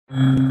Are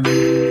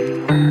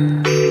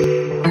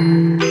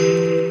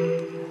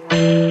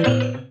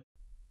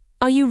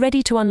you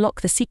ready to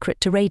unlock the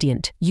secret to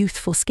radiant,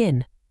 youthful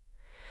skin?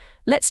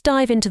 Let's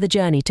dive into the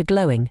journey to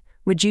glowing,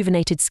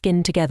 rejuvenated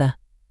skin together.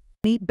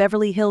 Meet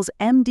Beverly Hills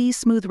MD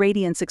Smooth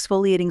Radiance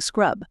Exfoliating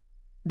Scrub.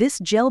 This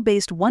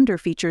gel-based wonder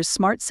features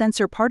smart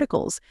sensor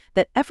particles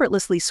that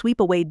effortlessly sweep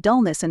away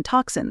dullness and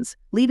toxins,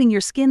 leaving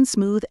your skin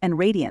smooth and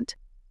radiant.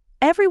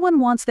 Everyone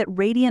wants that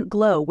radiant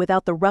glow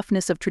without the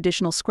roughness of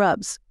traditional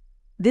scrubs.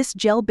 This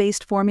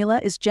gel-based formula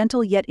is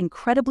gentle yet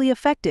incredibly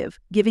effective,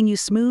 giving you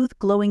smooth,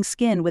 glowing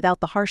skin without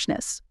the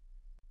harshness.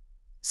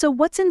 So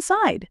what's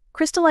inside?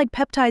 Crystalide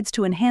peptides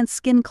to enhance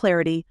skin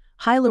clarity,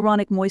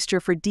 hyaluronic moisture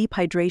for deep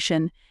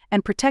hydration,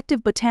 and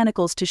protective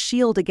botanicals to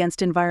shield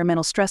against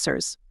environmental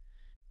stressors.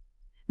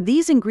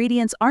 These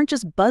ingredients aren't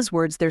just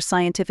buzzwords, they're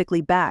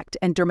scientifically backed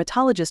and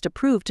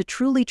dermatologist-approved to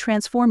truly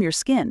transform your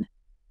skin.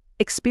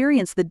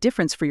 Experience the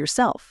difference for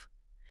yourself.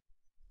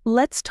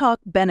 Let's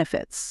talk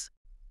benefits.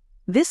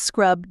 This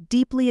scrub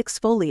deeply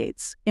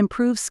exfoliates,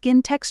 improves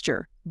skin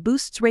texture,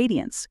 boosts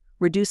radiance,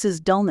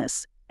 reduces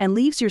dullness, and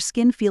leaves your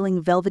skin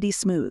feeling velvety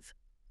smooth.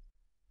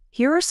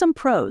 Here are some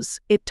pros.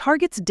 It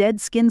targets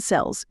dead skin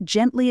cells,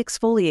 gently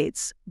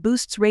exfoliates,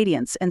 boosts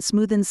radiance, and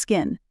smoothens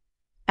skin.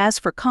 As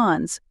for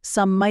cons,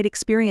 some might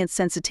experience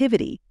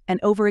sensitivity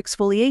and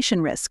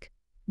overexfoliation risk.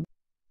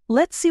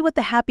 Let's see what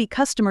the happy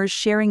customers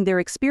sharing their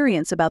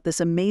experience about this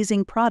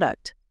amazing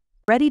product.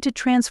 Ready to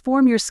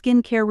transform your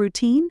skincare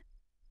routine?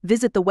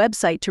 Visit the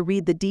website to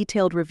read the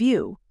detailed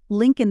review,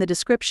 link in the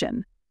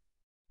description.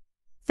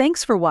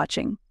 Thanks for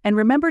watching, and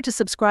remember to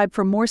subscribe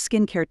for more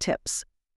skincare tips.